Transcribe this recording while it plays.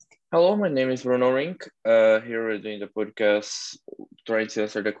Hello, my name is Bruno Rink. Here we're doing the podcast trying to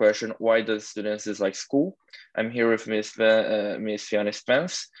answer the question, why does students dislike school? I'm here with Miss Fionna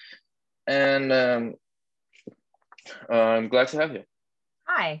Spence, and I'm glad to have you.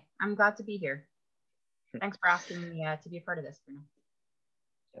 Hi, I'm glad to be here. Thanks for asking me to be a part of this, Bruno.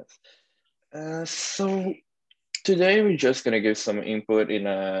 Yes. So today we're just gonna give some input in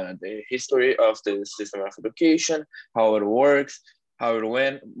the history of the system of education, how it works, how it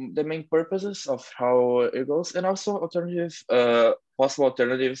went, the main purposes of how it goes, and also possible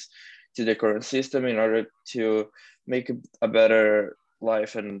alternatives to the current system in order to make a better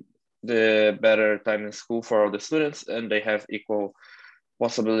life and the better time in school for all the students, and they have equal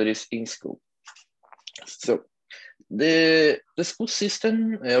possibilities in school. So the school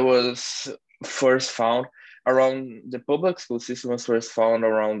system was first found around the public school system was first found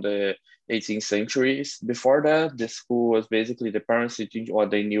around the 18th centuries. Before that, the school was basically the parents teaching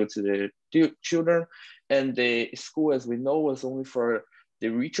what they knew to the children, and the school, as we know, was only for the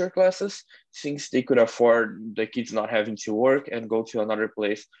richer classes, since they could afford the kids not having to work and go to another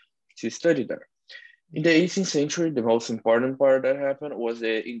place to study there. In the 18th century, the most important part that happened was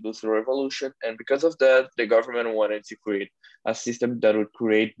the Industrial Revolution, and because of that, the government wanted to create a system that would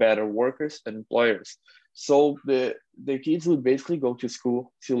create better workers and employers. So the kids would basically go to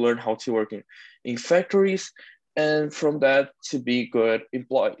school to learn how to work in factories, and from that to be good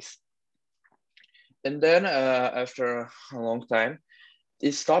employees. And then after a long time,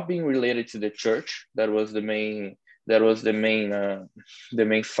 it stopped being related to the church. That was the main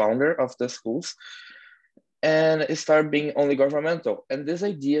founder of the schools, and it started being only governmental. And this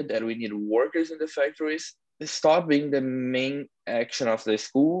idea that we need workers in the factories stopped being the main action of the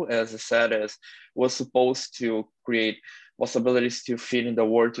school, as I said, as was supposed to create possibilities to feed in the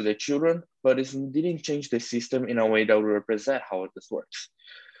world to the children, but it didn't change the system in a way that would represent how this works.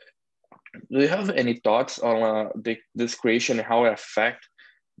 Do you have any thoughts on this creation and how it affect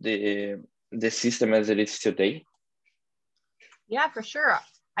the the system as it is today? Yeah, for sure.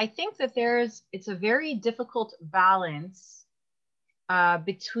 I think that it's a very difficult balance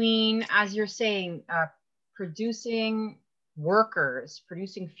between, as you're saying, producing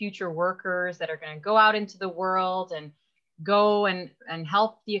producing future workers that are going to go out into the world and go and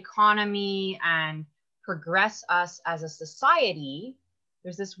help the economy and progress us as a society.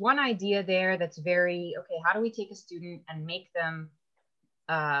 There's this one idea there that's very, okay, how do we take a student and make them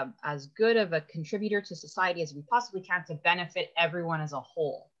as good of a contributor to society as we possibly can to benefit everyone as a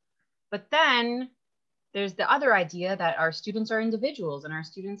whole? But then there's the other idea that our students are individuals and our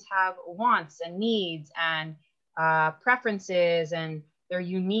students have wants and needs and preferences, and they're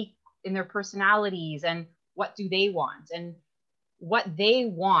unique in their personalities, and what do they want? And what they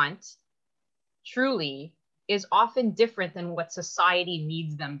want truly is often different than what society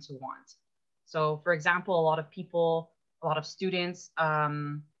needs them to want. So, for example, a lot of students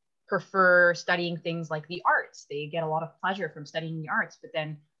prefer studying things like the arts. They get a lot of pleasure from studying the arts, but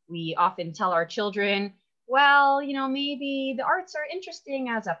then we often tell our children, well, maybe the arts are interesting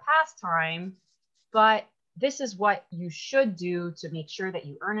as a pastime, but this is what you should do to make sure that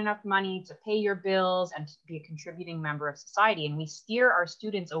you earn enough money to pay your bills and to be a contributing member of society. And we steer our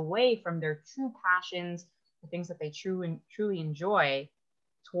students away from their true passions, the things that they truly enjoy,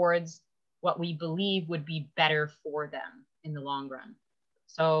 towards what we believe would be better for them in the long run.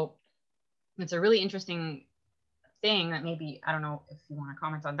 So it's a really interesting thing that maybe, I don't know if you want to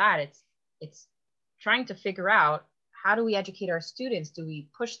comment on that. It's trying to figure out, how do we educate our students? Do we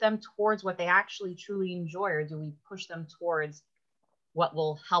push them towards what they actually truly enjoy, or do we push them towards what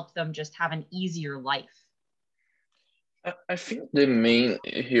will help them just have an easier life? I think the main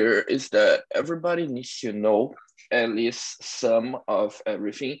here is that everybody needs to know at least some of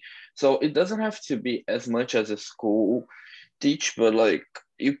everything. So it doesn't have to be as much as a school teach, but like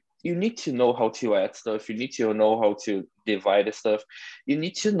you need to know how to add stuff. You need to know how to divide the stuff. You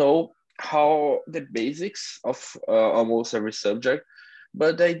need to know how the basics of almost every subject.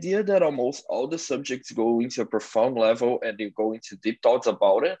 But the idea that almost all the subjects go into a profound level and you go into deep thoughts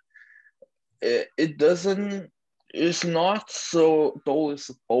about it doesn't, it's not so totally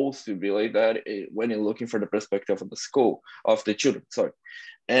supposed to be like that when you're looking for the perspective of the school of the children, sorry.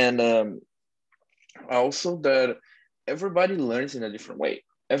 And also that everybody learns in a different way.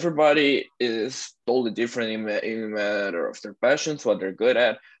 Everybody is totally different in matter of their passions, what they're good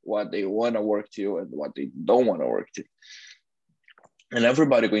at, what they want to work to, and what they don't want to work to. And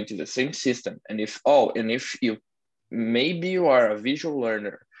everybody going to the same system. And if you, maybe you are a visual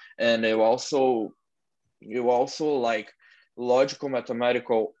learner, and you also like logical,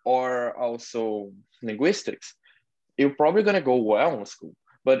 mathematical, or also linguistics, you're probably gonna go well in school.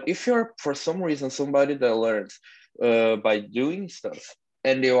 But if you're for some reason somebody that learns by doing stuff,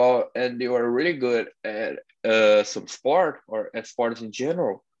 and you are really good at some sport or at sports in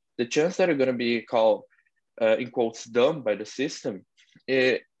general, the chance that you're gonna be called in quotes dumb by the system,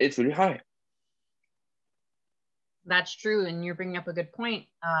 it's really high. That's true, and you're bringing up a good point.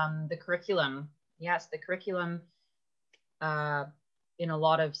 The curriculum, yes, the curriculum, in a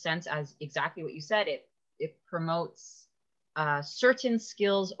lot of sense, as exactly what you said, it promotes certain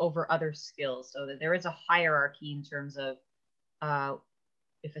skills over other skills, so that there is a hierarchy in terms of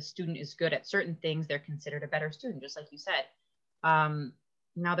if a student is good at certain things, they're considered a better student, just like you said.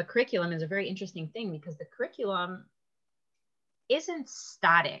 Now, the curriculum is a very interesting thing because the curriculum isn't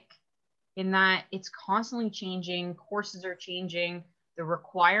static in that it's constantly changing, courses are changing, the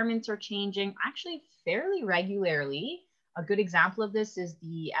requirements are changing actually fairly regularly. A good example of this is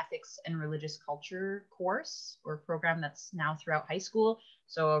the ethics and religious culture course or program that's now throughout high school.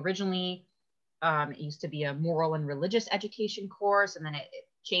 So originally, it used to be a moral and religious education course, and then it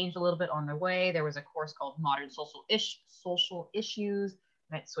changed a little bit on the way. There was a course called modern social issues,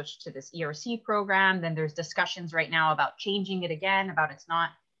 and it switched to this ERC program. Then there's discussions right now about changing it again, about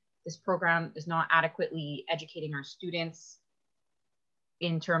this program is not adequately educating our students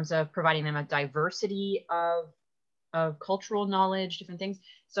in terms of providing them a diversity of cultural knowledge, different things.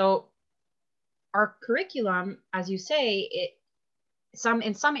 So our curriculum, as you say,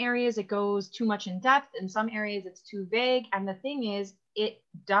 in some areas it goes too much in depth, in some areas it's too vague. And the thing is, it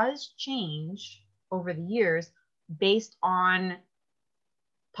does change over the years based on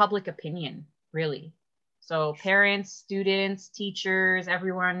public opinion, really. So parents, students, teachers,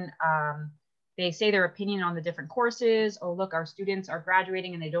 everyone, they say their opinion on the different courses. Oh, look, our students are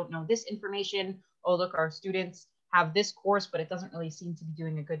graduating and they don't know this information. Oh, look, our students have this course, but it doesn't really seem to be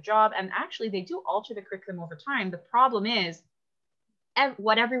doing a good job. And actually, they do alter the curriculum over time. The problem is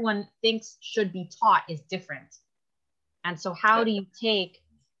what everyone thinks should be taught is different. And so how do you take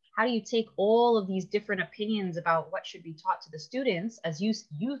all of these different opinions about what should be taught to the students? As you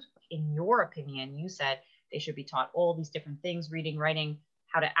in your opinion, you said they should be taught all these different things, reading, writing,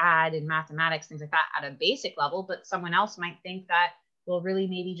 how to add in mathematics, things like that at a basic level. But someone else might think that, well, really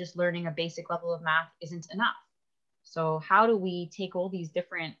maybe just learning a basic level of math isn't enough. So how do we take all these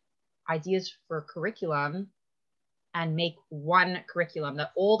different ideas for curriculum and make one curriculum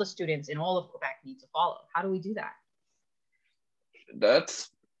that all the students in all of Quebec need to follow? How do we do that?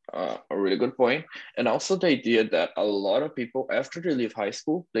 That's a really good point. And also the idea that a lot of people, after they leave high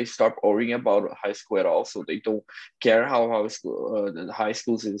school, they stop worrying about high school at all. So they don't care how the high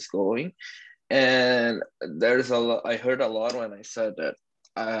schools is going. And I heard a lot when I said that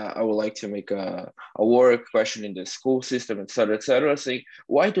I would like to make a work question in the school system, et cetera, saying,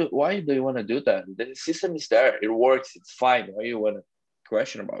 why do you want to do that? The system is there, it works, it's fine. Why you want to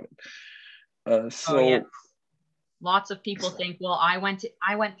question about it? Oh, yeah. Lots of people think, well, I went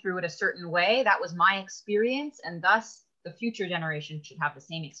through it a certain way. That was my experience, and thus the future generation should have the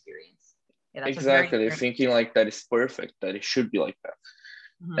same experience. Yeah, exactly. They're thinking like that is perfect, that it should be like that.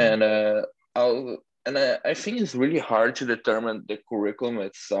 Mm-hmm. And I think it's really hard to determine the curriculum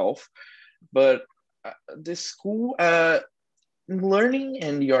itself, but the school learning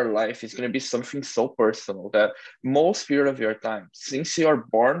in your life is going to be something so personal that most period of your time, since you are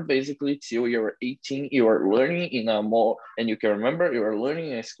born basically till you're 18, you are learning in a more, and you can remember you are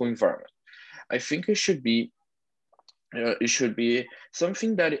learning in a school environment. I think it should be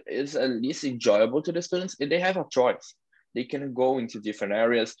something that is at least enjoyable to the students, and they have a choice. They can go into different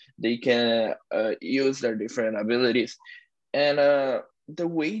areas, they can use their different abilities, and the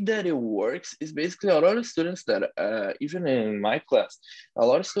way that it works is basically a lot of students that, even in my class, a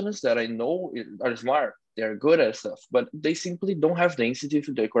lot of students that I know are smart, they're good at stuff, but they simply don't have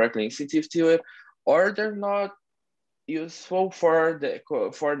the correct initiative to it, or they're not useful for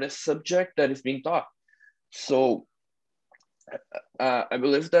the subject that is being taught. So I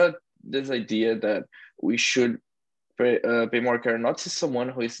believe that this idea that we should pay more care not to someone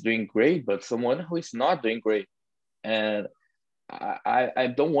who is doing great, but someone who is not doing great. And I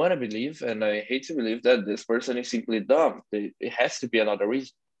don't want to believe, and I hate to believe, that this person is simply dumb. It has to be another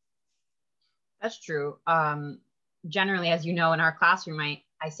reason. That's true. Generally, as you know, in our classroom,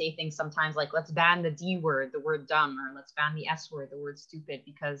 I say things sometimes like, let's ban the D word, the word dumb, or let's ban the S word, the word stupid,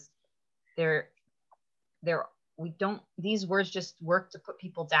 because these words just work to put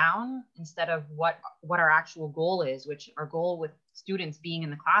people down instead of what our actual goal is, which our goal with students being in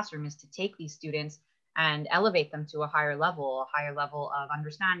the classroom is to take these students and elevate them to a higher level of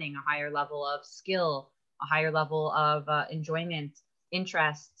understanding, a higher level of skill, a higher level of enjoyment,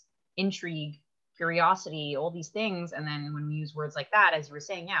 interest, intrigue, curiosity, all these things. And then when we use words like that, as you were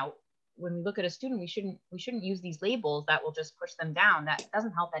saying, yeah, when we look at a student, we shouldn't use these labels that will just push them down. That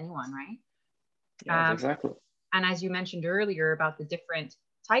doesn't help anyone, right? Yes, exactly. And as you mentioned earlier about the different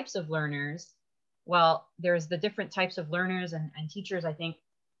types of learners, well, there's the different types of learners, and teachers, I think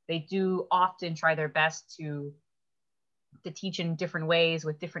they do often try their best to teach in different ways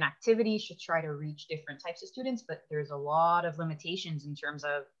with different activities to try to reach different types of students. But there's a lot of limitations in terms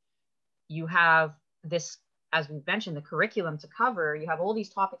of, you have this, as we've mentioned, the curriculum to cover, you have all these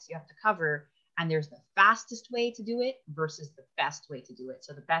topics you have to cover, and there's the fastest way to do it versus the best way to do it.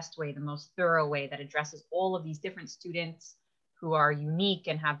 So the best way, the most thorough way that addresses all of these different students who are unique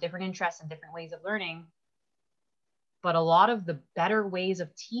and have different interests and different ways of learning. But a lot of the better ways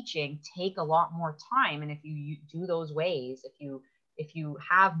of teaching take a lot more time. And if you do those ways, if you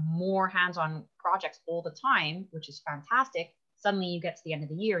have more hands-on projects all the time, which is fantastic, suddenly you get to the end of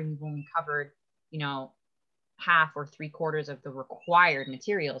the year and you've only covered, you know, half or 3/4 of the required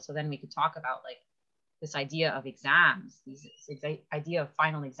material. So then we could talk about like this idea of exams, this idea of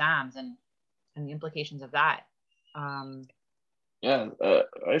final exams and the implications of that. Yeah,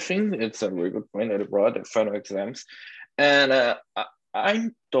 I think it's a really good point that you brought, the final exams. And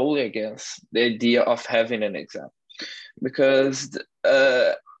I'm totally against the idea of having an exam, because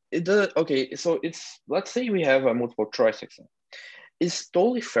okay, so let's say we have a multiple choice exam. It's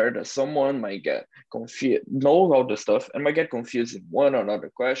totally fair that someone might get confused, know all the stuff, and might get confused in one or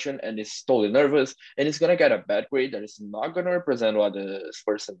another question, and is totally nervous, and is gonna get a bad grade that is not gonna represent what this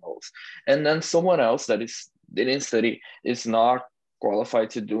person knows. And then someone else that didn't study is not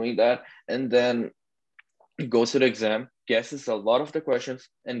qualified to doing that, and then goes to the exam, guesses a lot of the questions,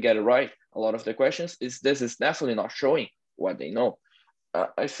 and get it right. A lot of the questions this is definitely not showing what they know.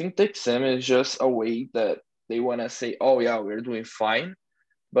 I think the exam is just a way that they want to say, oh yeah, we're doing fine.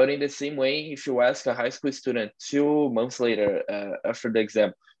 But in the same way, if you ask a high school student 2 months later after the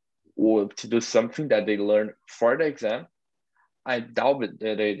exam to do something that they learned for the exam, I doubt that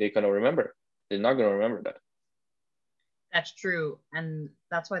they're going to remember. They're not going to remember that. That's true. And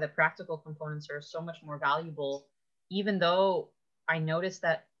that's why the practical components are so much more valuable, even though I noticed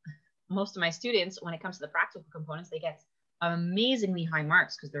that most of my students, when it comes to the practical components, they get amazingly high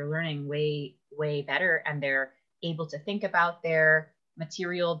marks because they're learning way, way better, and they're able to think about their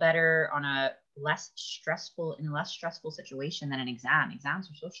material better on a less stressful situation than an exam. Exams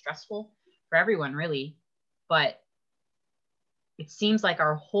are so stressful for everyone, really. But it seems like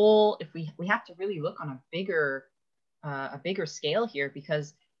our whole, if we have to really look on a bigger scale here,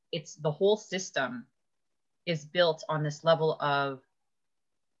 because it's the whole system is built on this level of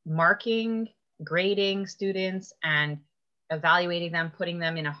marking, grading students, and evaluating them, putting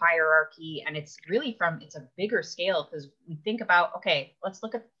them in a hierarchy. And it's really it's a bigger scale, because we think about, okay, let's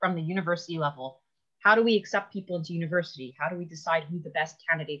look at from the university level. How do we accept people into university? How do we decide who the best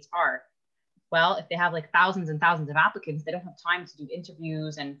candidates are? Well, if they have like thousands and thousands of applicants, they don't have time to do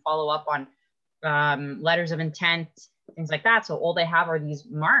interviews and follow up on letters of intent, things like that. So all they have are these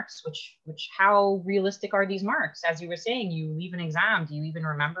marks, which how realistic are these marks? As you were saying, you leave an exam. Do you even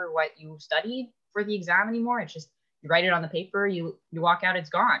remember what you studied for the exam anymore? It's just, you write it on the paper, you walk out,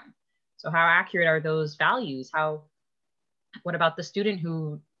 it's gone. So how accurate are those values? What about the student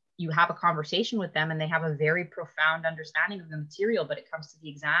who you have a conversation with them and they have a very profound understanding of the material, but it comes to the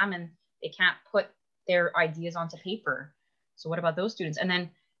exam and they can't put their ideas onto paper? So what about those students? And then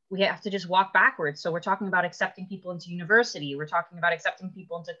we have to just walk backwards. So we're talking about accepting people into university. We're talking about accepting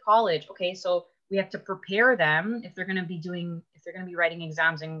people into college. Okay, so we have to prepare them if they're going to be writing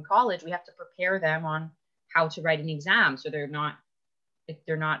exams in college. We have to prepare them on how to write an exam, so they're not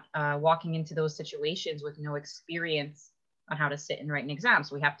walking into those situations with no experience on how to sit and write an exam.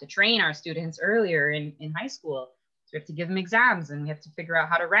 So we have to train our students earlier in high school. So we have to give them exams, and we have to figure out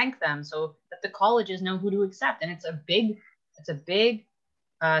how to rank them so that the colleges know who to accept. And it's a big,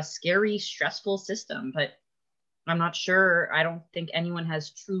 scary, stressful system. But I'm not sure. I don't think anyone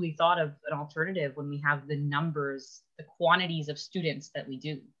has truly thought of an alternative when we have the numbers, the quantities of students that we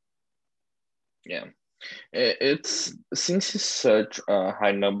do. Yeah. Since it's such a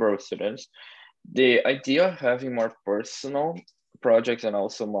high number of students, the idea of having more personal projects and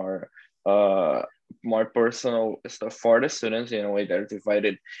also more personal stuff for the students in a way that are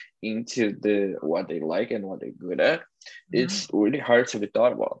divided into what they like and what they're good at, it's really hard to be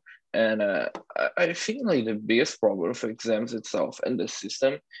thought about. And I think like the biggest problem for exams itself and the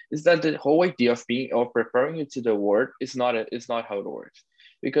system is that the whole idea of preparing you to the world is not how it works.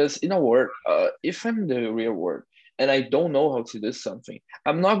 Because in a world, if I'm in the real world and I don't know how to do something,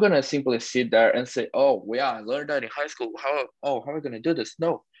 I'm not gonna simply sit there and say, "Oh, yeah, I learned that in high school. How am I gonna do this?"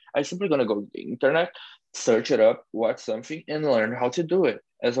 No, I'm simply gonna go to the internet, search it up, watch something, and learn how to do it,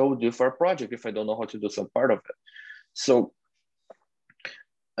 as I would do for a project if I don't know how to do some part of it. So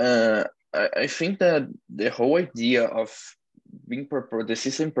uh, I think that the whole idea of the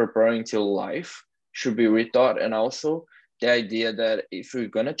system preparing to life should be rethought, and also the idea that if we're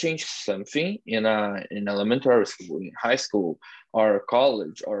gonna change something in elementary school, in high school, or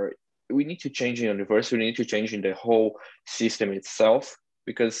college, or we need to change in university, we need to change in the whole system itself,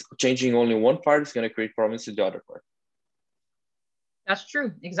 because changing only one part is gonna create problems to the other part. That's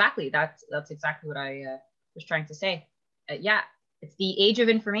true. Exactly. That's exactly what I was trying to say. Yeah, it's the age of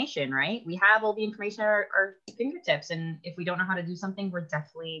information, right? We have all the information at our fingertips, and if we don't know how to do something, we're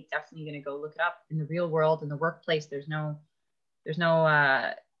definitely going to go look it up. In the real world, in the workplace, there's no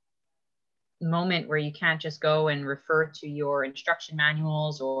moment where you can't just go and refer to your instruction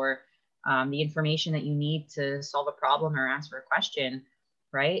manuals or the information that you need to solve a problem or answer a question,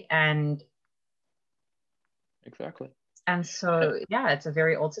 right? Exactly. And so, yeah, it's a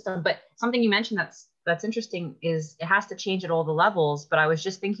very old system. But something you mentioned that's interesting is it has to change at all the levels. But I was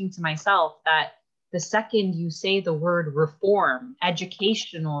just thinking to myself that the second you say the word reform,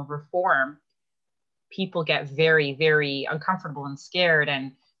 educational reform, people get very, very uncomfortable and scared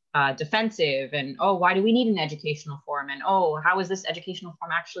and defensive. And, oh, why do we need an educational reform? And, oh, how is this educational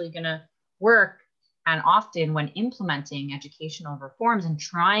reform actually going to work? And often when implementing educational reforms and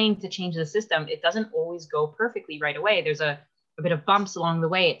trying to change the system, it doesn't always go perfectly right away. There's a bit of bumps along the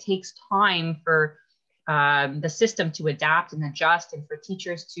way. It takes time for the system to adapt and adjust, and for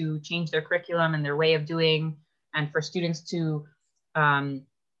teachers to change their curriculum and their way of doing, and for students to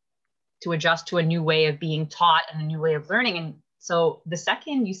adjust to a new way of being taught and a new way of learning. And so the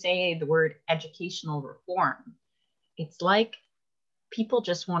second you say the word educational reform, it's like people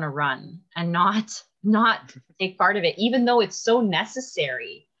just want to run and not take part of it, even though it's so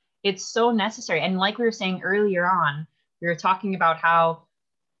necessary. It's so necessary. And like we were saying earlier on, we were talking about how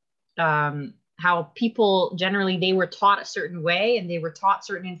people generally, they were taught a certain way and they were taught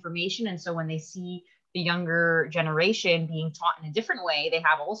certain information. And so when they see the younger generation being taught in a different way, they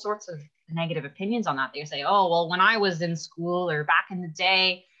have all sorts of negative opinions on that. They say, oh, well, when I was in school or back in the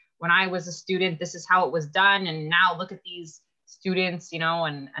day, when I was a student, this is how it was done. And now look at these students,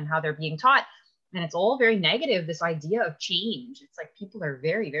 and how they're being taught. And it's all very negative, this idea of change. It's like people are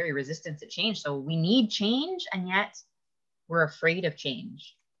very, very resistant to change. So we need change, and yet we're afraid of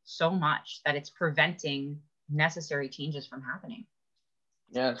change so much that it's preventing necessary changes from happening.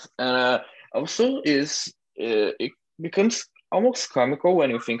 Yes, and also it becomes almost comical when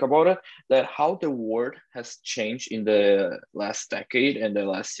you think about it, that how the world has changed in the last decade and the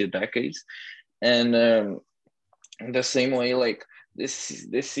last 2 decades, and in the same way, like this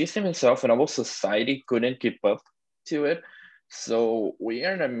system itself and our society couldn't keep up to it. So we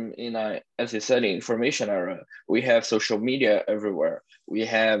are in a, as you said, information era. We have social media everywhere. We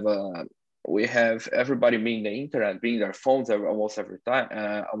have everybody being the internet, being their phones almost every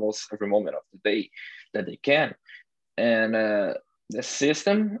time, almost every moment of the day that they can. And the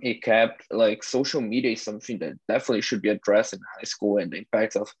system, it kept, like, social media is something that definitely should be addressed in high school, and the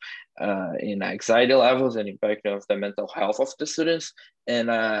impact of in anxiety levels and impact of the mental health of the students. And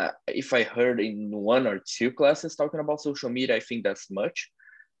if I heard in 1 or 2 classes talking about social media, I think that's much.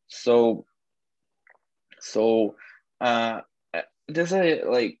 So so uh, there's a,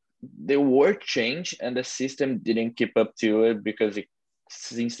 like, the world changed and the system didn't keep up to it, because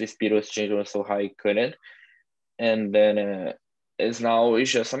since the speed was changing was so high, it couldn't. And then it's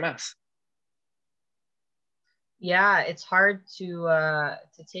just a mess. Yeah, it's hard to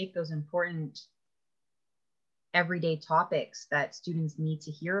take those important everyday topics that students need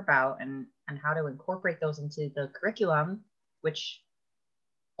to hear about, and how to incorporate those into the curriculum, which,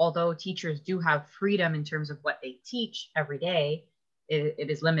 although teachers do have freedom in terms of what they teach every day, it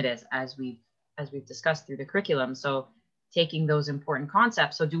is limited, as we've discussed through the curriculum. So taking those important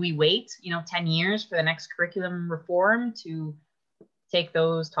concepts. So do we wait 10 years for the next curriculum reform to take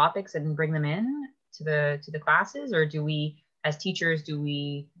those topics and bring them in to the classes? Or do we, as teachers, do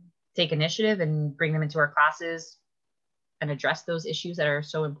we take initiative and bring them into our classes and address those issues that are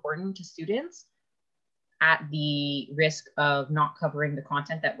so important to students, at the risk of not covering the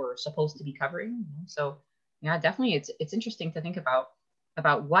content that we're supposed to be covering? So yeah, definitely it's interesting to think about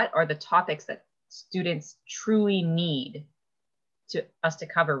what are the topics that students truly need us to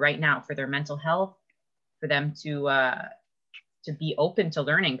cover right now for their mental health, for them to be open to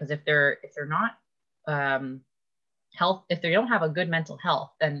learning. Because if they're not if they don't have a good mental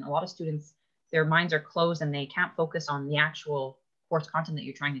health, then a lot of students, their minds are closed and they can't focus on the actual course content that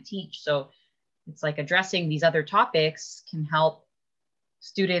you're trying to teach. So it's like addressing these other topics can help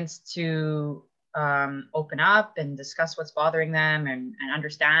students to open up and discuss what's bothering them and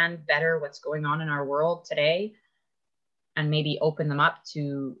understand better what's going on in our world today, and maybe open them up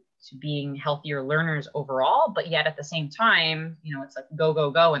to being healthier learners overall. But yet at the same time, you know, it's like go, go,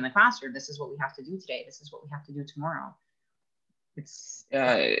 go in the classroom. This is what we have to do today. This is what we have to do tomorrow.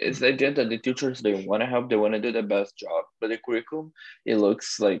 Yeah, it's the idea that the teachers, they want to help, they want to do the best job, but the curriculum, it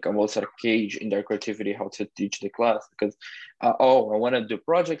looks like almost a cage in their creativity how to teach the class, because oh, I want to do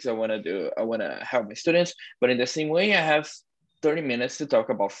projects, I want to help my students, but in the same way I have 30 minutes to talk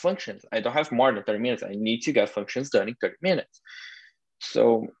about functions. I don't have more than 30 minutes. I need to get functions done in 30 minutes.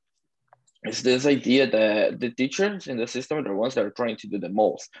 So it's this idea that the teachers in the system are the ones that are trying to do the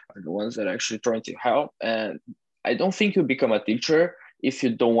most, are the ones that are actually trying to help. And I don't think you become a teacher if you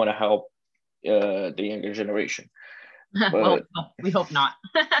don't want to help the younger generation. But well, we hope not.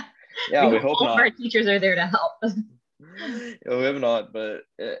 yeah, we hope all not. of our teachers are there to help. Yeah, we have not, but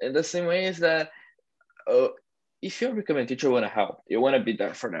in the same way is that if you're becoming a teacher, you want to help, you want to be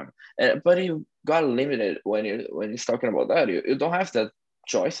there for them, but you got limited when you're talking about that. You don't have that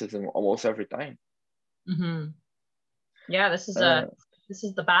choices in almost every time. Mm-hmm. Yeah, this is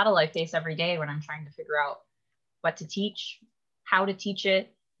the battle I face every day when I'm trying to figure out what to teach, how to teach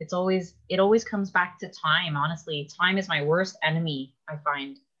it. It always comes back to time. Honestly, time is my worst enemy, I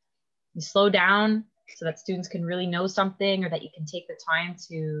find. You slow down so that students can really know something, or that you can take the time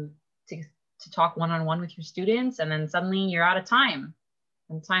to talk one-on-one with your students, and then suddenly you're out of time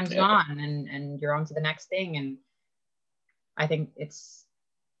and time's gone, and you're on to the next thing. And I think it's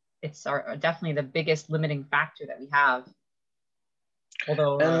definitely the biggest limiting factor that we have.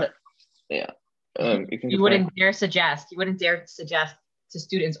 Although you wouldn't dare suggest to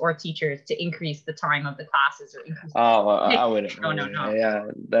students or teachers to increase the time of the classes, or increase I wouldn't. No. Yeah,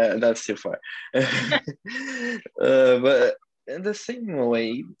 that's too far. But in the same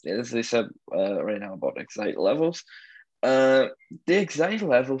way, as I said right now about anxiety levels, the anxiety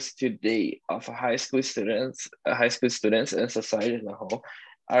levels today of high school students and society as a whole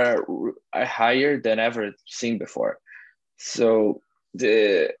are higher than ever seen before. So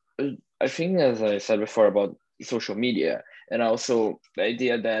I think, as I said before, about social media, and also the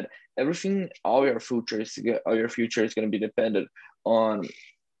idea that all your future is going to be dependent on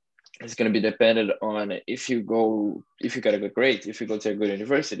if you get a good grade, if you go to a good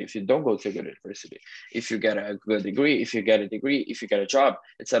university, if you don't go to a good university, if you get a good degree, if you get a degree, if you get a job,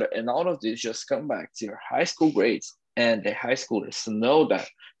 etc. And all of these just come back to your high school grades, and the high schoolers know that.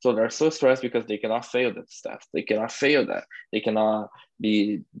 So they're so stressed because they cannot fail that stuff. They cannot fail that. They cannot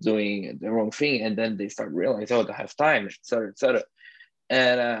be doing the wrong thing, and then they start realizing, oh, they have time, etc., etc.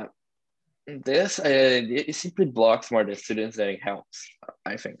 And this it simply blocks more the students than it helps,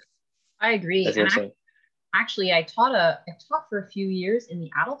 I think. I agree. As you're saying. Actually, I taught for a few years in the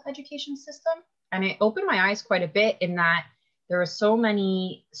adult education system, and it opened my eyes quite a bit in that there were so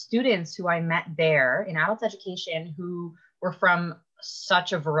many students who I met there in adult education who were from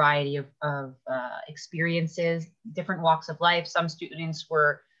such a variety of experiences, different walks of life. Some students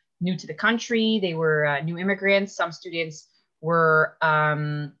were new to the country. They were new immigrants. Some students were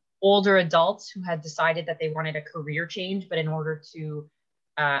older adults who had decided that they wanted a career change, but in order to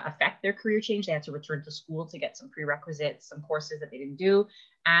affect their career change, they had to return to school to get some prerequisites, some courses that they didn't do.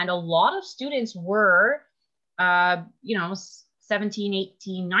 And a lot of students were, 17,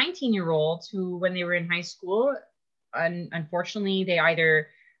 18, 19-year-olds who, when they were in high school, unfortunately, they either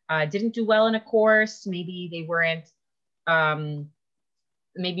didn't do well in a course, maybe they weren't,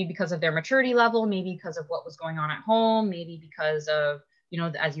 maybe because of their maturity level, maybe because of what was going on at home, maybe because of,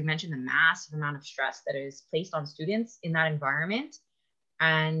 as you mentioned, the massive amount of stress that is placed on students in that environment.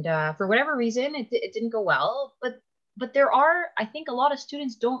 And for whatever reason, it didn't go well. But there are, I think, a lot of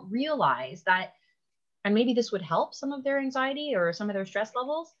students don't realize that, and maybe this would help some of their anxiety or some of their stress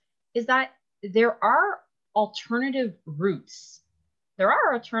levels, is that there are alternative routes. There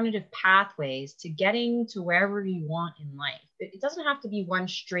are alternative pathways to getting to wherever you want in life. It doesn't have to be one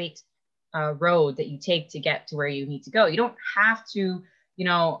straight road that you take to get to where you need to go. You don't have to,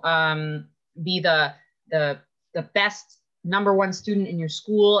 be the best number one student in your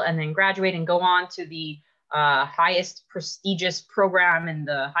school and then graduate and go on to the highest prestigious program in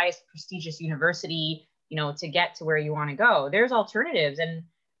the highest prestigious university, to get to where you want to go. There's alternatives,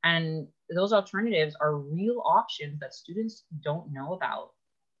 and those alternatives are real options that students don't know about.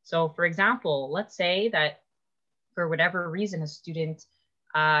 So for example, let's say that for whatever reason, a student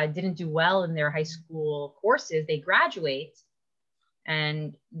didn't do well in their high school courses, they graduate,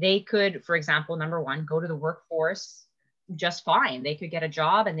 and they could, for example, number one, go to the workforce just fine. They could get a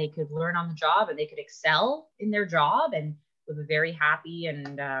job and they could learn on the job and they could excel in their job and live a very happy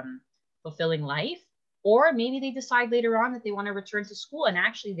and fulfilling life. Or maybe they decide later on that they want to return to school. And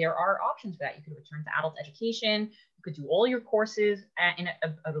actually, there are options for that. You could return to adult education. You could do all your courses in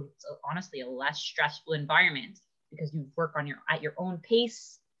honestly a less stressful environment, because you work on at your own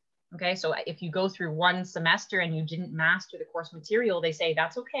pace. Okay, so if you go through one semester and you didn't master the course material, they say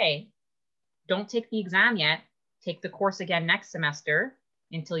that's okay. Don't take the exam yet. Take the course again next semester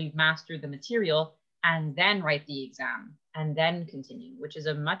until you've mastered the material, and then write the exam and then continue, which is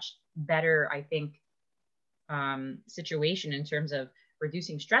a much better, I think, situation in terms of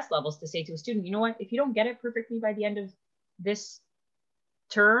reducing stress levels, to say to a student, you know what, if you don't get it perfectly by the end of this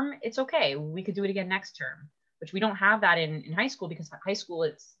term, it's okay. We could do it again next term, which we don't have that in high school, because high school,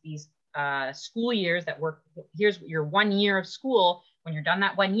 it's these school years that work. Here's your 1 year of school. When you're done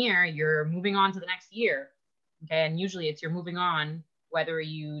that 1 year, you're moving on to the next year. Okay. And usually it's you're moving on whether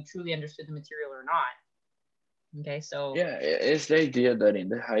you truly understood the material or not. Okay, so yeah, it's the idea that in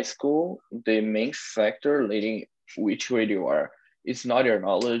the high school, the main factor leading which way you are, it's not your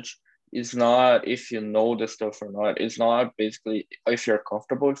knowledge, it's not if you know the stuff or not, it's not basically if you're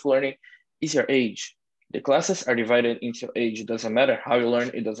comfortable with learning, it's your age. The classes are divided into age. It doesn't matter how you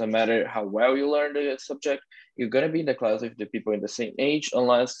learn, it doesn't matter how well you learn the subject. You're gonna be in the class with the people in the same age,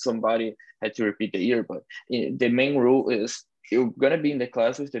 unless somebody had to repeat the year. But the main rule is you're gonna be in the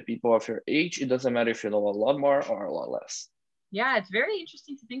class with the people of your age. It doesn't matter if you know a lot more or a lot less. yeah, it's very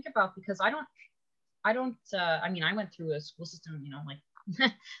interesting to think about, because I mean, I went through a school system, you know, like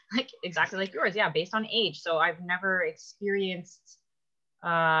like exactly like yours, yeah, based on age. So I've never experienced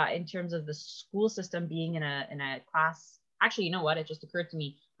in terms of the school system being in a class. Actually, you know what, it just occurred to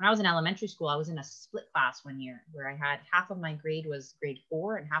me, when I was in elementary school, I was in a split class 1 year where I had half of my grade was grade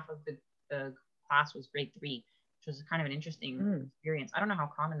 4 and half of the class was grade 3, which was kind of an interesting experience. I don't know how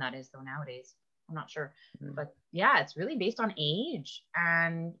common that is though nowadays. I'm not sure. But yeah, it's really based on age.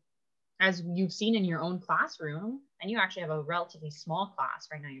 And as you've seen in your own classroom, and you actually have a relatively small class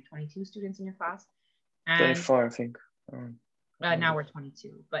right now, you're 22 students in your class. And 24, I think. now we're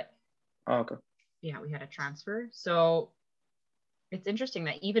 22, but okay. yeah, we had a transfer. So it's interesting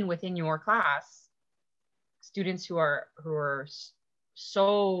that even within your class, students who are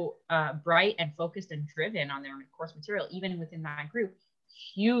so bright and focused and driven on their course material, even within that group,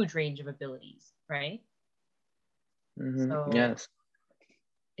 huge range of abilities, right? So Yes.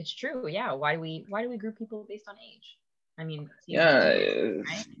 it's true. Yeah. Why do we group people based on age? I mean, it seems Yeah, devious,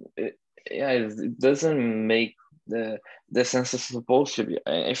 right? it doesn't make the sense it's supposed to be.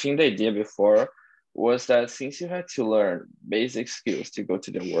 I think the idea before was that since you had to learn basic skills to go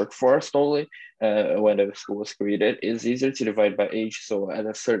to the workforce only, when the school was created, it's easier to divide by age. So at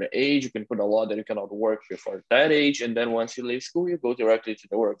a certain age, you can put a law that you cannot work before that age, and then once you leave school, you go directly to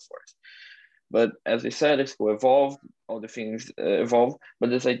the workforce. But as I said, the school evolved, all the things evolved. But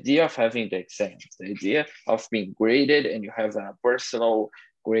this idea of having the exams, the idea of being graded, and you have a personal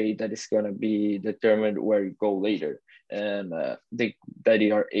grade that is going to be determined where you go later. And that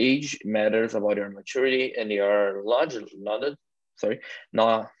your age matters about your maturity and your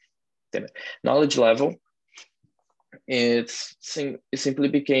knowledge level. It simply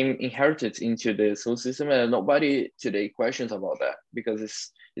became inherited into the school system, and nobody today questions about that because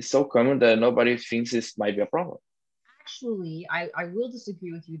it's so common that nobody thinks this might be a problem. Actually, I will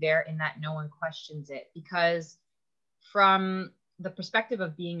disagree with you there in that no one questions it, because from the perspective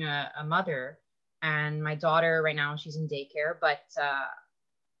of being a mother, and my daughter right now, she's in daycare, but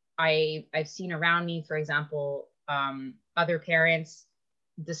I've seen around me, for example, other parents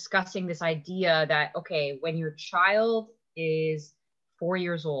discussing this idea that, okay, when your child is 4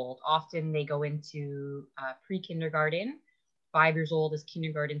 years old, often they go into pre-kindergarten. 5 years old is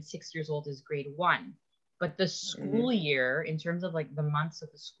kindergarten, 6 years old is grade 1. But the school year, in terms of like the months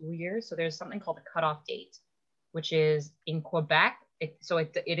of the school year, so there's something called a cutoff date, which is in Quebec.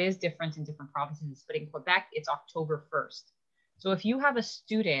 It is different in different provinces, but in Quebec, it's October 1st. So if you have a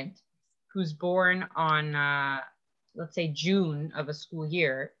student who's born on, let's say June of a school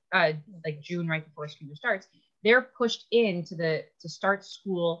year, like June right before school year starts, they're pushed to start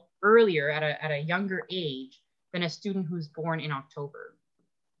school earlier at a younger age than a student who's born in October.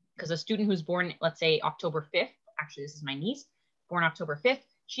 Because a student who's born, let's say October 5th, actually this is my niece, born October 5th,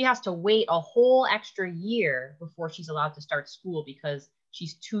 she has to wait a whole extra year before she's allowed to start school because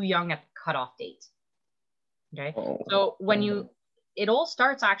she's too young at the cutoff date. Okay. So it all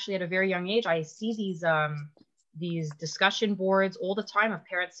starts actually at a very young age. I see these discussion boards all the time of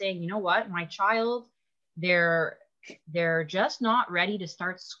parents saying, you know what, my child, they're just not ready to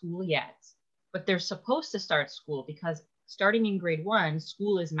start school yet, but they're supposed to start school because starting in grade 1,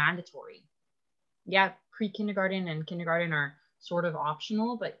 school is mandatory. Yeah, pre-kindergarten and kindergarten are sort of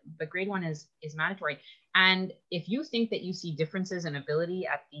optional, but grade one is mandatory. And if you think that you see differences in ability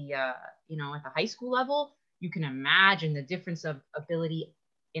at the at the high school level, you can imagine the difference of ability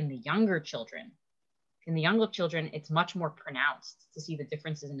in the younger children. In the younger children, it's much more pronounced to see the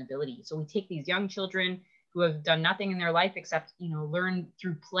differences in ability. So we take these young children who have done nothing in their life except learn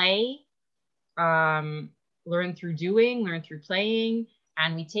through play, learn through doing, learn through playing.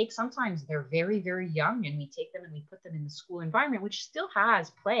 And we take, sometimes they're very, very young, and we take them and we put them in the school environment, which still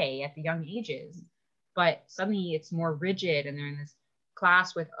has play at the young ages. But suddenly it's more rigid, and they're in this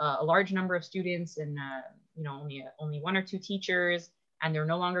class with a large number of students, and only one or two teachers, and they're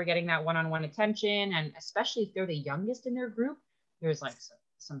no longer getting that one-on-one attention. And especially if they're the youngest in their group, there's like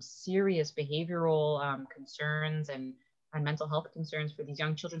some serious behavioral concerns and mental health concerns for these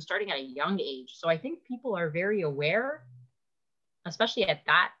young children starting at a young age. So I think people are very aware, especially at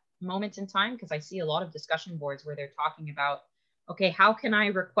that moment in time, because I see a lot of discussion boards where they're talking about, okay, how can I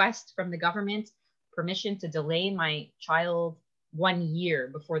request from the government permission to delay my child 1 year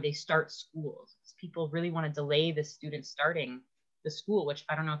before they start school? People really want to delay the student starting the school, which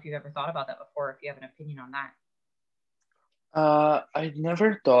I don't know if you've ever thought about that before, if you have an opinion on that. I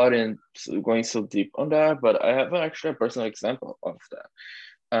never thought in going so deep on that, but I have actually a personal example of that.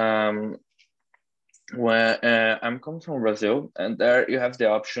 When I'm coming from Brazil, and there you have the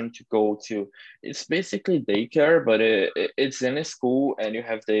option to go to, it's basically daycare, but it's in a school, and you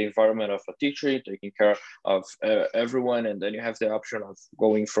have the environment of a teacher taking care of everyone, and then you have the option of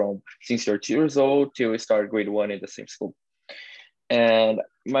going from since you're 2 years old till you start grade one in the same school. And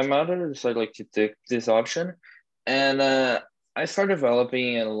my mother decided like to take this option, and I started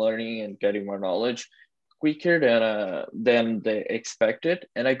developing and learning and getting more knowledge quicker than they expected,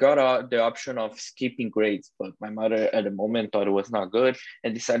 and I got the option of skipping grades. But my mother at the moment thought it was not good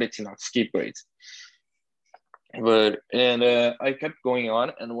and decided to not skip grades. But I kept going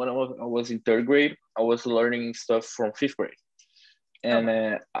on, and when I was in third grade, I was learning stuff from fifth grade, Oh,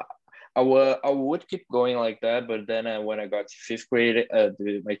 and wow. I would keep going like that. But then when I got to fifth grade,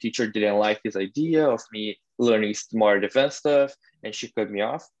 my teacher didn't like this idea of me learning more advanced stuff, and she cut me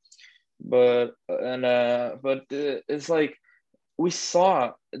off. But it's like we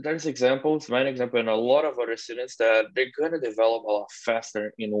saw there's examples, many examples, and a lot of other students that they're gonna develop a lot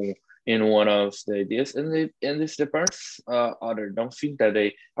faster in one of the ideas, and if the parents other don't think that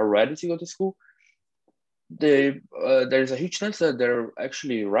they are ready to go to school, there's a huge chance that they're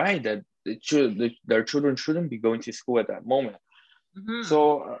actually right, that their children shouldn't be going to school at that moment. Mm-hmm.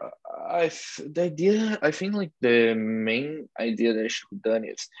 So the idea, I think like the main idea that should be done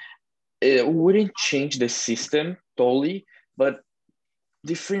is it wouldn't change the system totally, but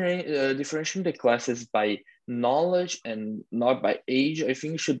differentiating the classes by knowledge and not by age, I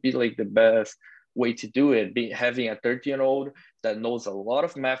think should be like the best way to do it. Having a 13-year-old that knows a lot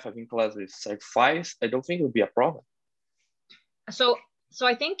of math, having classes like five, I don't think it would be a problem. So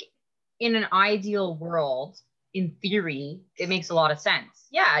I think in an ideal world, in theory, it makes a lot of sense.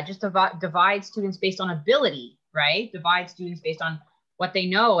 Yeah, just divide students based on ability, right? Divide students based on what they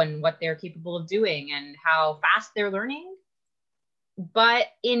know and what they're capable of doing and how fast they're learning. But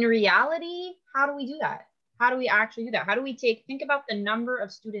in reality, how do we do that? How do we actually do that? How do we think about the number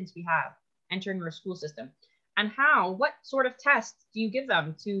of students we have entering our school system, and what sort of tests do you give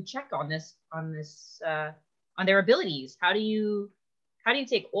them to check on their abilities? How do you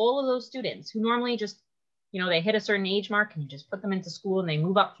take all of those students who normally just, they hit a certain age mark and you just put them into school and they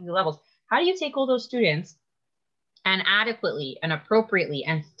move up through the levels? How do you take all those students and adequately and appropriately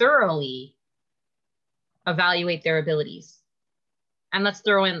and thoroughly evaluate their abilities? And let's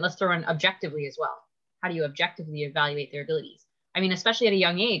throw in objectively as well. How do you objectively evaluate their abilities? I mean, especially at a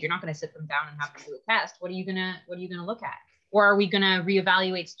young age, you're not going to sit them down and have them do a test. What are you gonna look at? Or are we going to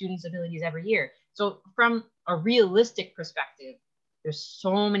reevaluate students' abilities every year? So from a realistic perspective, there's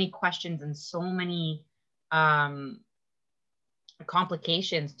so many questions and so many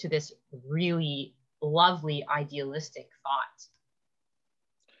complications to this really lovely idealistic thought.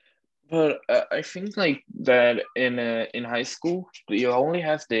 But I think like that in high school you only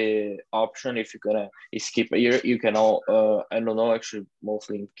have the option if you're gonna skip a year. You can all I don't know, actually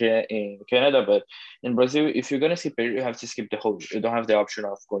mostly in Canada, but in Brazil if you're gonna skip a year you have to skip the whole year. You don't have the option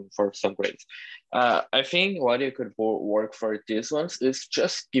of going for some grades. I think what you could work for these ones is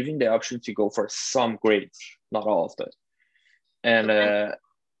just giving the option to go for some grades, not all of them, So, and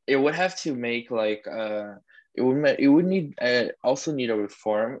it would have to make like it would need also need a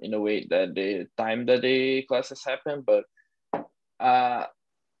reform in a way that the time that the classes happen. But uh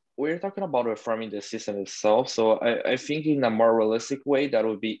we're talking about reforming the system itself. So I think in a more realistic way, that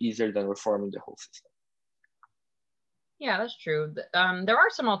would be easier than reforming the whole system. Yeah, that's true. There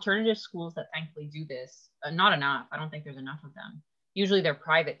are some alternative schools that thankfully do this. Not enough. I don't think there's enough of them. Usually they're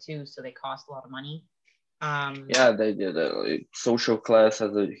private too, so they cost a lot of money. Yeah, they did. Social class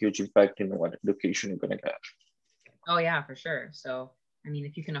has a huge impact in what education you're gonna get. Oh yeah, for sure. So, I mean,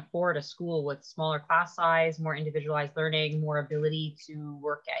 if you can afford a school with smaller class size, more individualized learning, more ability to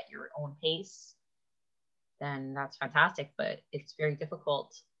work at your own pace, then that's fantastic. But it's very difficult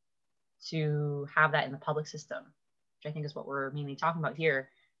to have that in the public system, which I think is what we're mainly talking about here.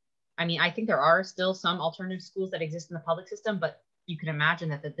 I mean, I think there are still some alternative schools that exist in the public system, but you can imagine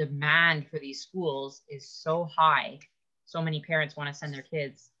that the demand for these schools is so high. So many parents want to send their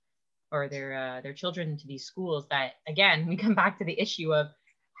kids or their children into these schools that, again, we come back to the issue of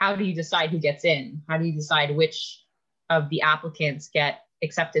how do you decide who gets in? How do you decide which of the applicants get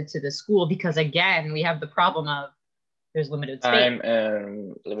accepted to the school? Because again, we have the problem of there's limited space. Time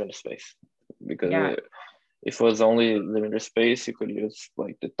and limited space. Because Yeah. if it was only limited space, you could use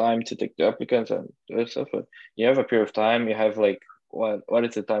like the time to take the applicants and do stuff. But you have a period of time. You have like what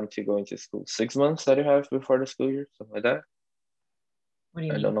is the time to go into school? 6 months that you have before the school year, something like that. What do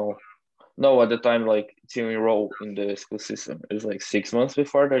you I mean? don't know. No, at the time, like to enroll in the school system, it's like 6 months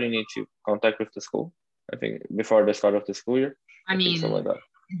before that you need to contact with the school. I think before the start of the school year. I I think something mean,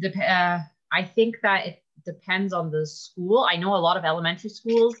 like that. I think that it depends on the school. I know a lot of elementary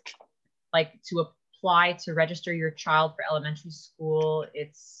schools, like to apply to register your child for elementary school,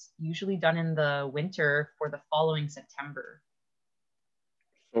 it's usually done in the winter for the following September.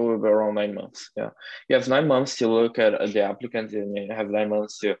 So we'll be around 9 months. Yeah, you have 9 months to look at the applicants, and you have 9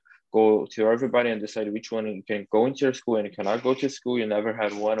 months to go to everybody and decide which one you can go into your school and you cannot go to school. You never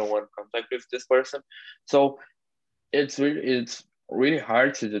had one-on-one contact with this person, so it's really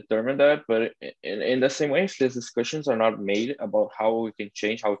hard to determine that. But in the same way, if these discussions are not made about how we can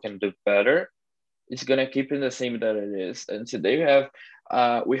change, how we can do better, it's gonna keep in the same that it is. And today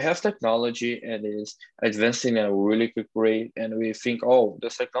we have technology and it's advancing at a really quick rate, and we think, oh,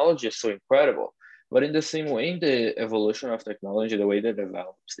 this technology is so incredible. But in the same way, the evolution of technology, the way that it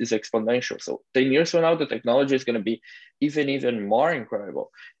develops, is exponential. So 10 years from now, the technology is going to be even more incredible.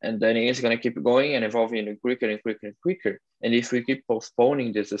 And then it's going to keep going and evolving quicker and quicker and quicker. And if we keep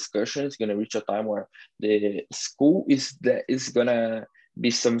postponing this discussion, it's going to reach a time where the school is going to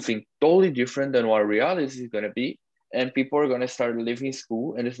be something totally different than what reality is going to be. And people are going to start leaving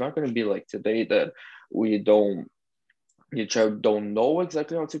school. And it's not going to be like today that we don't, your child don't know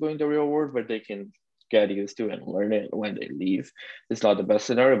exactly how to go in the real world, but they can get used to and learn it when they leave. It's not the best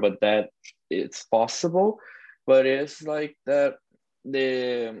scenario, but that it's possible. But it's like that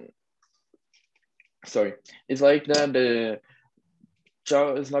the sorry, it's like that the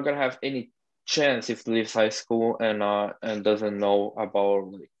child is not gonna have any chance if he leaves high school and doesn't know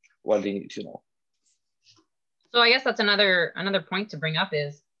about like what they need to know. So I guess that's another point to bring up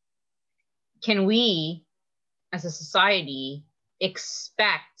is, can we as a society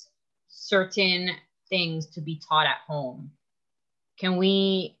expect certain things to be taught at home? Can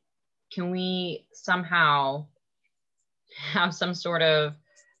we somehow have some sort of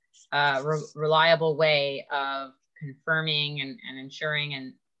reliable way of confirming and ensuring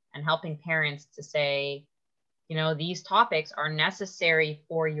and helping parents to say, you know, these topics are necessary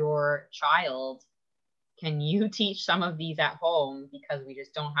for your child. Can you teach some of these at home, because we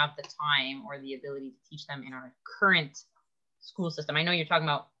just don't have the time or the ability to teach them in our current school system? I know you're talking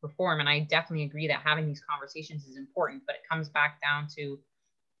about reform, and I definitely agree that having these conversations is important, but it comes back down to,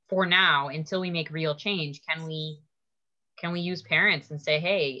 for now, until we make real change, can we use parents and say,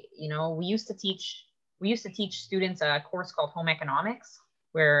 hey, you know, we used to teach students a course called home economics,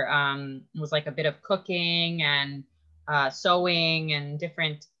 where it was like a bit of cooking and sewing and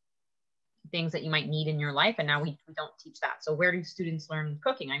different things that you might need in your life. And now we don't teach that. So where do students learn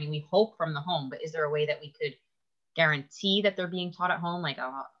cooking? I mean, we hope from the home, but is there a way that we could guarantee that they're being taught at home, like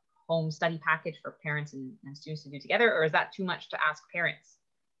a home study package for parents and students to do together? Or is that too much to ask parents,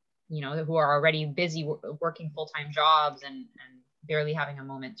 you know, who are already busy working full-time jobs and barely having a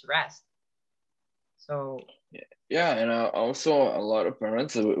moment to rest? So yeah, and also a lot of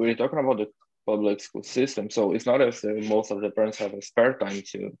parents, we're talking about the public school system, so it's not as if most of the parents have a spare time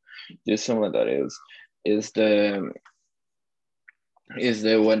to do something. That is the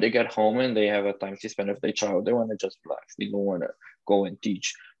when they get home and they have a time to spend with their child, they want to just relax, they don't want to go and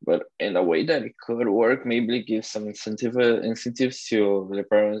teach. But in a way that it could work, maybe give some incentives to the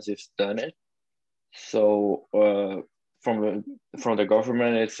parents if done it. So from the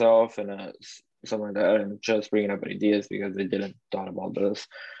government itself and something like that, and just bringing up ideas because they didn't thought about this.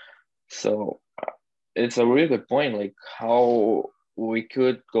 So it's a really good point, like how we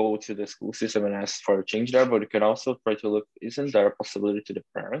could go to the school system and ask for a change there, but we can also try to look, isn't there a possibility to the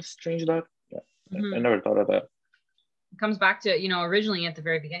parents change that? Yeah, I Mhm. never thought of that. It comes back to, originally at the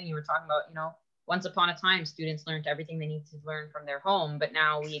very beginning, you were talking about, once upon a time, students learned everything they need to learn from their home, but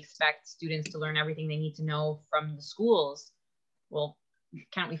now we expect students to learn everything they need to know from the schools. Well,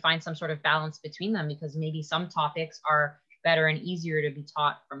 can't we find some sort of balance between them? Because maybe some topics are better and easier to be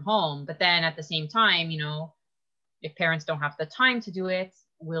taught from home. But then at the same time, if parents don't have the time to do it,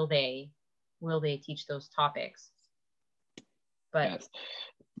 will they teach those topics? But Yes,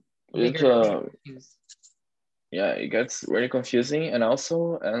 it's bigger issues. yeah, it gets really confusing, and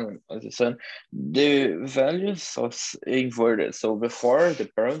also, and as I said, the values of inverted. So before the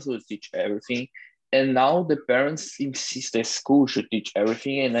parents would teach everything, and now the parents insist that school should teach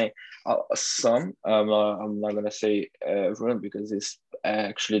everything. And some, I'm not gonna say everyone because it's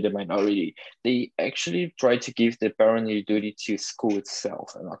actually the minority. They actually try to give the parental duty to school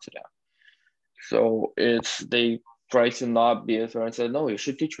itself and not to them. So it's they try to not be a parent and say, no, you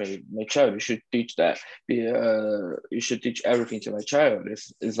should teach my child. You should teach that. You should teach everything to my child.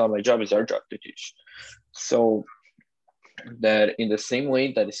 It's not my job. It's our job to teach. So that in the same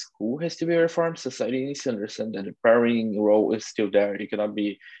way that school has to be reformed, society needs to understand that the parenting role is still there. It cannot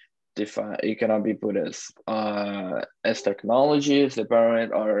be defined. It cannot be put as technology as the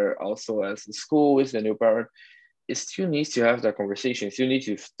parent, or also as the school is the new parent. It still needs to have that conversation. You still need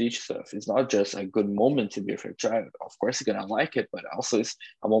to teach stuff. It's not just a good moment to be with your child. Of course, you're gonna like it, but also it's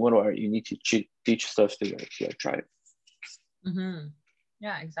a moment where you need to teach stuff to your child. Mm-hmm.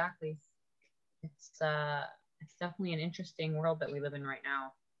 Yeah, exactly. It's definitely an interesting world that we live in right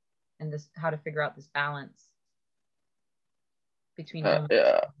now, and this how to figure out this balance between home.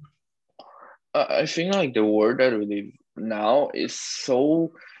 Yeah, I think like the world that we live now is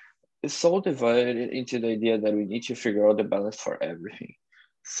so divided into the idea that we need to figure out the balance for everything.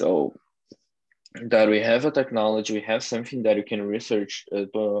 So that we have a technology, we have something that you can research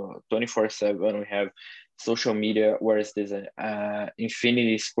 24/7. We have social media, whereas there's an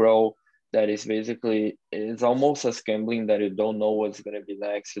infinity scroll that is basically, it's almost as gambling that you don't know what's going to be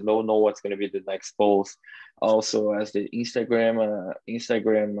next. You don't know what's going to be the next post. Also, as the Instagram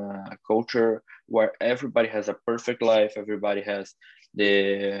culture, where everybody has a perfect life, everybody has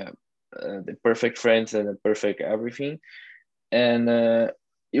the perfect friends and the perfect everything, and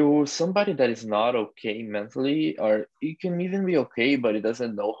you somebody that is not okay mentally, or you can even be okay but it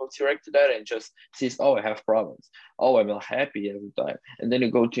doesn't know how to react to that and just says, oh, I have problems, oh, I'm not happy every time, and then you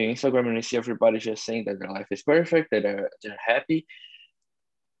go to Instagram and you see everybody just saying that their life is perfect, that they're happy.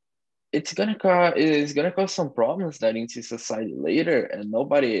 It's gonna cause some problems that into society later, and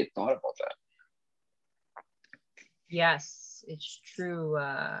nobody thought about that. Yes, it's true.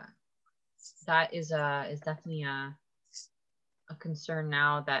 That is definitely a concern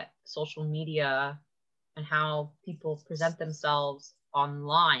now, that social media and how people present themselves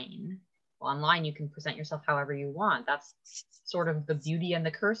online. Well, online, you can present yourself however you want. That's sort of the beauty and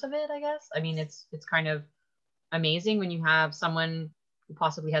the curse of it, I guess. I mean, it's kind of amazing when you have someone who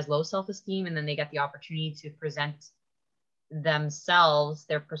possibly has low self-esteem and then they get the opportunity to present themselves,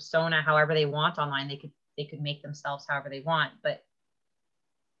 their persona, however they want online. They could make themselves however they want, but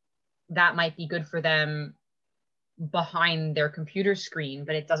that might be good for them behind their computer screen,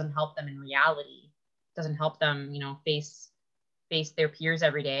 but it doesn't help them in reality. It doesn't help them, face their peers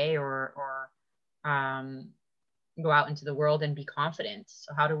every day, or go out into the world and be confident.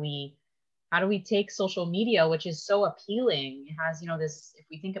 So how do we take social media, which is so appealing? It has, this, if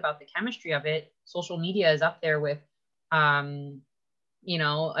we think about the chemistry of it, social media is up there with, it's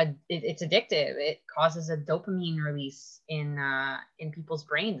addictive. It causes a dopamine release in people's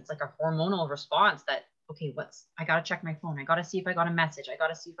brains. It's like a hormonal response that, okay, I gotta check my phone. I gotta see if I got a message. I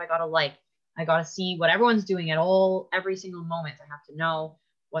gotta see if I got a like. I gotta see what everyone's doing every single moment. I have to know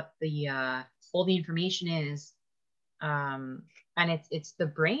what all the information is. And it's the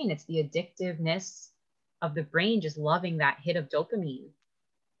brain. It's the addictiveness of the brain just loving that hit of dopamine.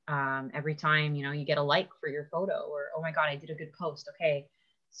 Every time you get a like for your photo, or oh my god, I did a good post. Okay,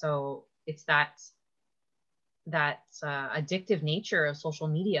 so it's that addictive nature of social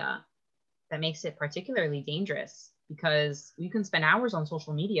media that makes it particularly dangerous, because you can spend hours on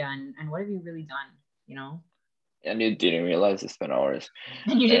social media, and what have you really done, you know And you didn't realize you spent hours.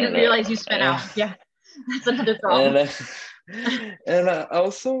 and you didn't And realize you spent hours. Yeah, that's another problem. and and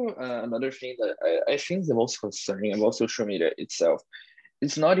also another thing that I think is the most concerning about social media itself,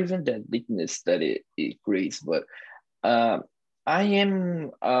 it's not even the addictiveness that it creates, but um, I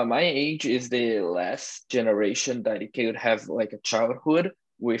am my age is the last generation that it could have like a childhood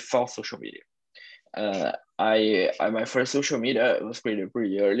without social media. My first social media was created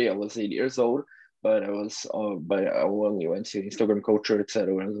pretty early. I was 8 years old, but I only went to Instagram culture,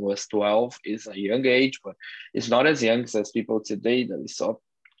 etc. when I was 12. It's a young age, but it's not as young as people today that we saw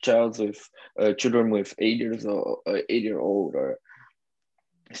children with 8 years old, 8 year old or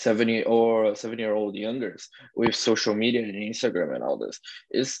 7 year old youngers with social media and Instagram and all this.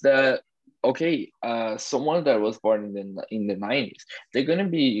 Is that okay? Someone that was born in the 90s, they're gonna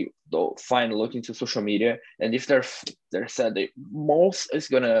be though fine looking to social media, and if they're sad, most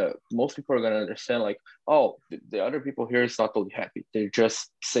people are gonna understand like, oh, the other people here is not totally happy. They're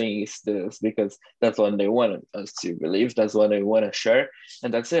just saying it's this because that's what they want us to believe. That's what they want to share,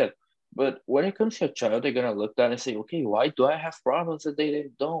 and that's it. But when it comes to a child, they're gonna look down and say, "Okay, why do I have problems that they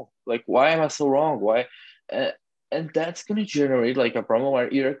don't? Like, why am I so wrong? Why?" Uh, and that's gonna generate like a problem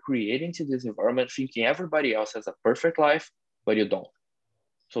where you're creating to this environment, thinking everybody else has a perfect life, but you don't.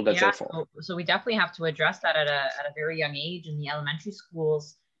 So that's Yeah, our fault. so we definitely have to address that at a very young age in the elementary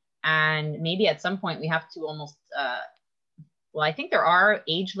schools, and maybe at some point we have to almost well, I think there are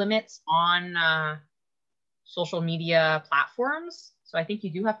age limits on social media platforms. So I think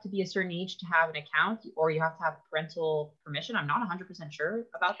you do have to be a certain age to have an account, or you have to have parental permission. I'm not 100% sure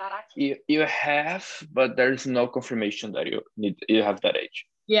about that actually. You have, but there's no confirmation that you have that age.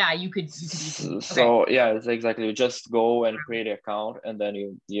 Yeah, you could easily. Okay. So yeah, it's exactly. You just go and create an account and then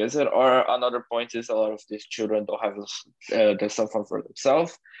you use it. Or another point is a lot of these children don't have their cell phone for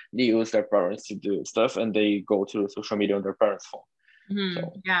themselves. They use their parents to do stuff, and they go to the social media on their parents' phone. Mm-hmm.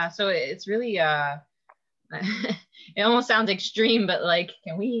 So yeah, so it's really it almost sounds extreme, but like,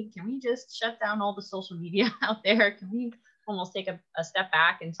 can we just shut down all the social media out there? Can we almost take a step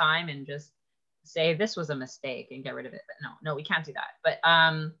back in time and just say this was a mistake and get rid of it? But no, we can't do that. But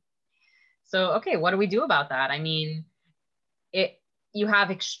so okay, what do we do about that? I mean, you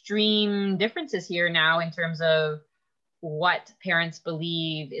have extreme differences here now in terms of what parents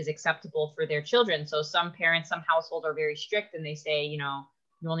believe is acceptable for their children. So some parents, some households are very strict and they say, you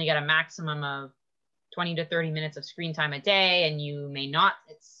only get a maximum of 20 to 30 minutes of screen time a day, and you're not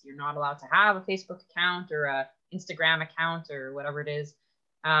allowed to have a Facebook account or a Instagram account or whatever it is.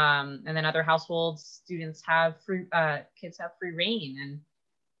 And then other households, kids have free reign,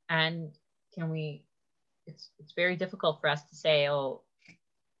 and it's very difficult for us to say, oh,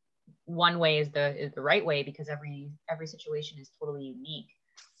 one way is the right way, because every situation is totally unique.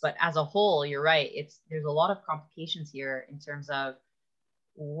 But as a whole, you're right. There's a lot of complications here in terms of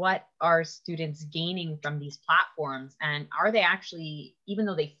what are students gaining from these platforms, and are they actually, even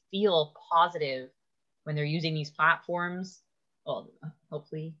though they feel positive when they're using these platforms, well,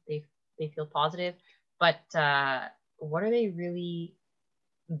 hopefully they feel positive, but what are they really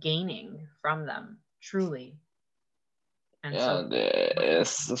gaining from them truly? And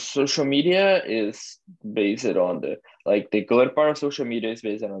social media is based on the good part of social media is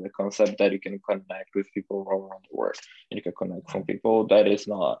based on the concept that you can connect with people around the world, and you can connect from people that is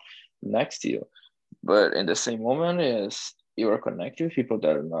not next to you. But in the same moment is you are connecting with people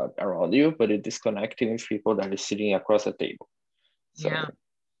that are not around you, but you're disconnecting with people that are sitting across the table. So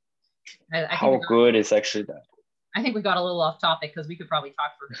yeah, how good is actually that? I think we got a little off topic because we could probably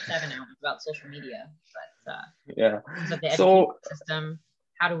talk for 7 hours about social media. But yeah, the education system,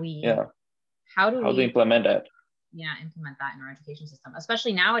 how do we implement that? Yeah, implement that in our education system,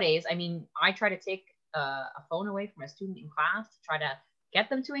 especially nowadays. I mean, I try to take a phone away from a student in class to try to get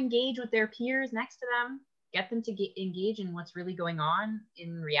them to engage with their peers next to them, get them to engage in what's really going on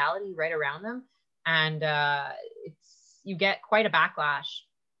in reality right around them. And you get quite a backlash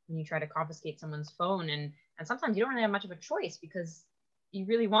when you try to confiscate someone's phone, and sometimes you don't really have much of a choice because you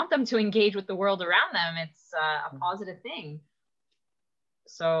really want them to engage with the world around them. It's a positive thing.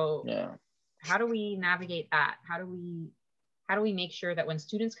 So yeah, how do we navigate that? How do we make sure that when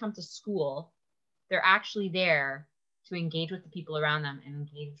students come to school, they're actually there to engage with the people around them and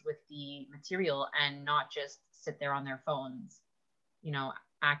engage with the material, and not just sit there on their phones,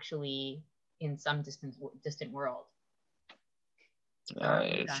 actually in some distant world?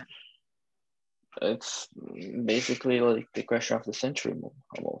 It's basically like the question of the century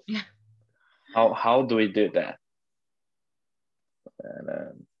almost. Yeah. How do we do that?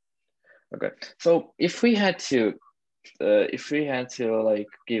 And okay, so if we had to like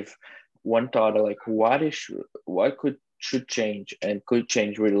give one thought, like what should change and could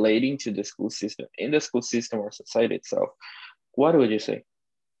change relating to the school system, in the school system or society itself, what would you say?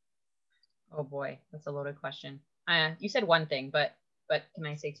 Oh boy, that's a loaded question. You said one thing, but can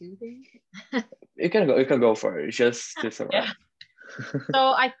I say two things? You can go for it, just to survive. Yeah.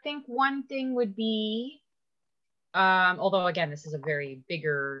 So I think one thing would be Although again, this is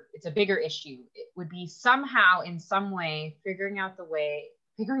it's a bigger issue. It would be somehow in some way figuring out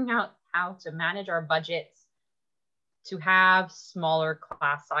how to manage our budgets to have smaller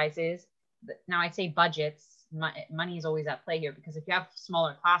class sizes. Now I say budgets, money is always at play here, because if you have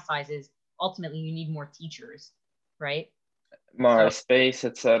smaller class sizes, ultimately you need more teachers, right? More space,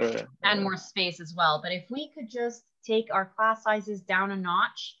 etc. And more space as well. But if we could just take our class sizes down a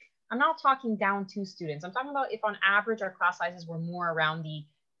notch, I'm not talking down 2 students. I'm talking about if on average our class sizes were more around the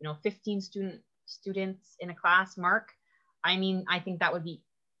 15 students in a class mark. I mean, I think that would be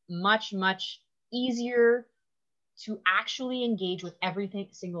much easier to actually engage with every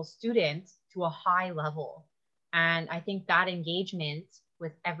single student to a high level. And I think that engagement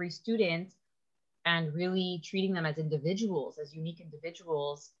with every student and really treating them as individuals, as unique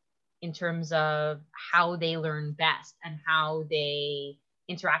individuals, in terms of how they learn best and how they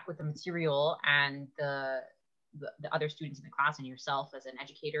interact with the material and the other students in the class and yourself as an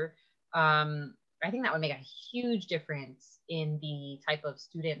educator. I think that would make a huge difference in the type of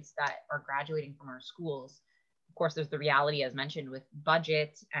students that are graduating from our schools. Of course, there's the reality, as mentioned, with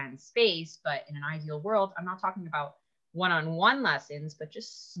budget and space, but in an ideal world, I'm not talking about one-on-one lessons, but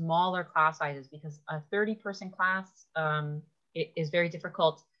just smaller class sizes, because a 30-person class, it is very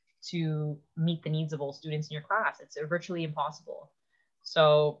difficult to meet the needs of all students in your class. It's virtually impossible.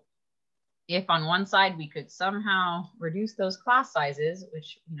 So if on one side we could somehow reduce those class sizes,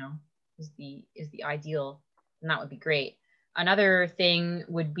 which is the ideal, then that would be great. Another thing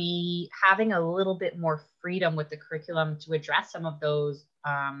would be having a little bit more freedom with the curriculum to address some of those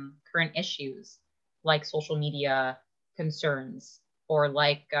current issues, like social media concerns, or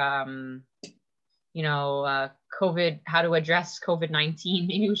like COVID, how to address COVID-19.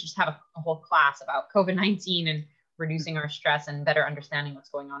 Maybe we should just have a whole class about COVID-19 and reducing our stress and better understanding what's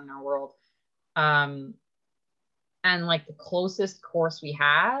going on in our world. And like the closest course we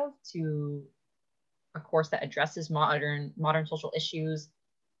have to a course that addresses modern social issues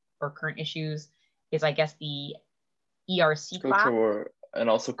or current issues is, I guess, the ERC class. And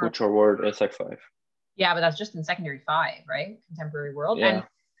also Cultural World SX5. Yeah, but that's just in secondary 5, right? Contemporary world. Yeah.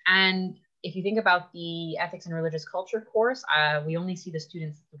 And if you think about the ethics and religious culture course, we only see the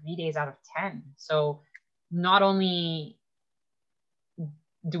students 3 days out of 10. So not only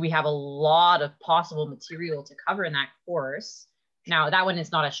do we have a lot of possible material to cover in that course. Now, that one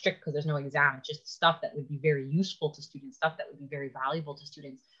is not as strict because there's no exam. It's just stuff that would be very useful to students, stuff that would be very valuable to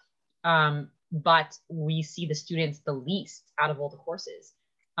students. But we see the students the least out of all the courses.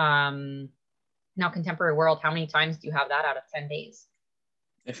 Now, contemporary world, how many times do you have that out of 10 days?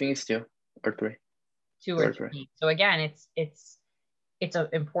 I think it's 2 or 3. 2 or 3. So again, it's an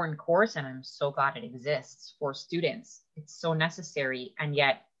important course, and I'm so glad it exists for students. It's so necessary. And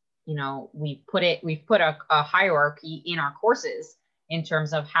yet, we've put a hierarchy in our courses in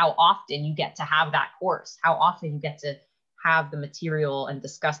terms of how often you get to have that course, how often you get to have the material and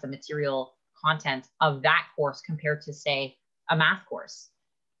discuss the material content of that course compared to, say, a math course.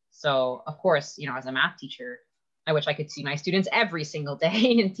 So of course, as a math teacher, I wish I could see my students every single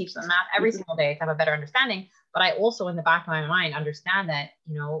day and teach them math every single day to have a better understanding. But I also, in the back of my mind, understand that,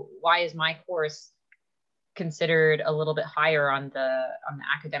 why is my course considered a little bit higher on the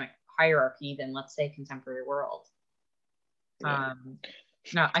academic hierarchy than, let's say, contemporary world? Yeah.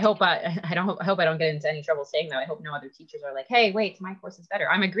 No, I hope I don't get into any trouble saying that. I hope no other teachers are like, hey, wait, my course is better.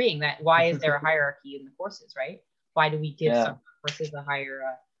 I'm agreeing that why is there a hierarchy in the courses, right? Why do we give some courses a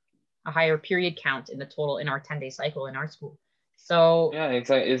higher period count in our 10-day cycle in our school? So yeah,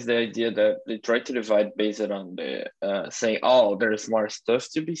 exactly. It's the idea that they try to divide based on the saying, oh, there's more stuff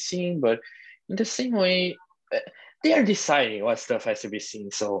to be seen, but in the same way, they are deciding what stuff has to be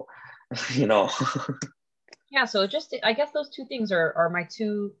seen. So, Yeah, so I guess those 2 things are my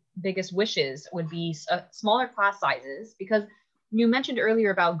 2 biggest wishes, would be smaller class sizes, because you mentioned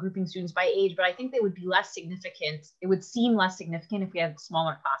earlier about grouping students by age, but I think they would be less significant. It would seem less significant if we had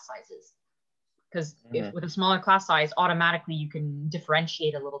smaller class sizes, because if with a smaller class size, automatically you can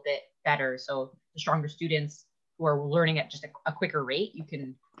differentiate a little bit better. So the stronger students who are learning at just a quicker rate, you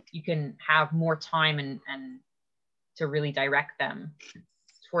can have more time and to really direct them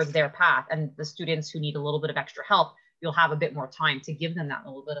towards their path. And the students who need a little bit of extra help, you'll have a bit more time to give them that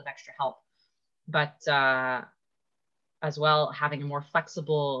little bit of extra help. But as well, having a more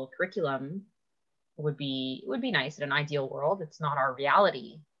flexible curriculum would be nice in an ideal world. It's not our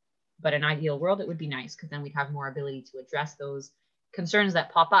reality, but in an ideal world, it would be nice, because then we'd have more ability to address those concerns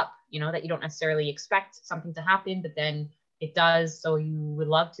that pop up, that you don't necessarily expect something to happen, but then it does. So you would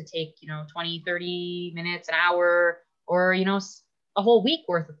love to take, 20, 30 minutes, an hour, or, a whole week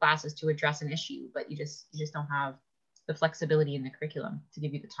worth of classes to address an issue, but you just don't have the flexibility in the curriculum to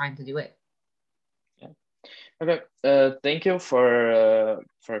give you the time to do it. Yeah. Okay. Thank you for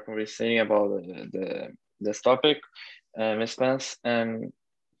conversing about this topic, Ms. Spence, and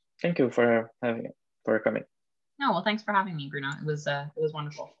thank you for coming. No, well, thanks for having me, Bruno. It was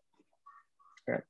wonderful.